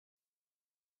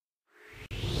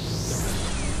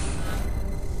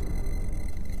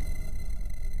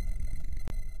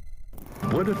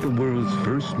What if the world's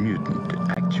first mutant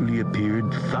actually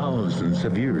appeared thousands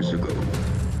of years ago?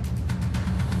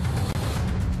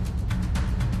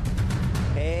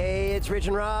 Hey, it's Rich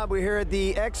and Rob. We're here at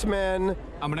the X-Men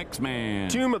I'm an X-Man.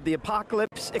 Tomb of the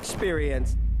Apocalypse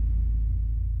Experience.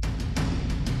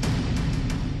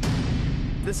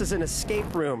 This is an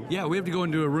escape room. Yeah, we have to go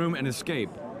into a room and escape.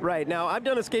 Right, now I've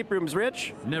done escape rooms,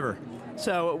 Rich. Never.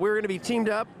 So we're going to be teamed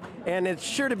up, and it's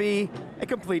sure to be a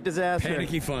complete disaster.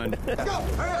 Panicky fun. Let's go!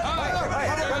 Where?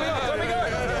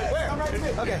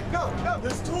 Okay, go!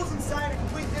 There's tools inside to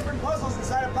complete different puzzles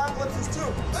inside Apocalypse's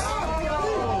tomb.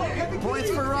 Points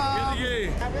for Rob.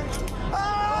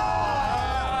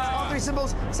 All three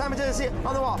symbols simultaneously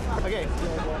on the wall. Okay.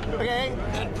 Okay.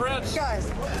 And press. Guys.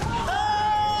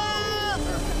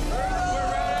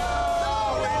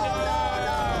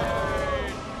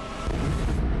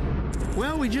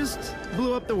 Well, we just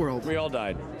blew up the world. We all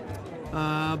died.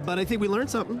 But I think we learned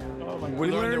something.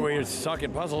 We learned that we suck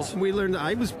at puzzles. We learned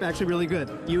I was actually really good.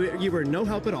 You were no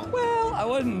help at all. Well, I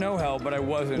wasn't no help, but I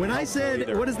wasn't. When I said,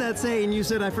 either. what does that say? And you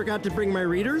said I forgot to bring my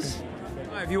readers?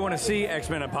 If you want to see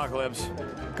X-Men Apocalypse,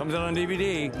 comes out on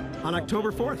DVD. On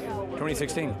October 4th.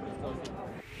 2016.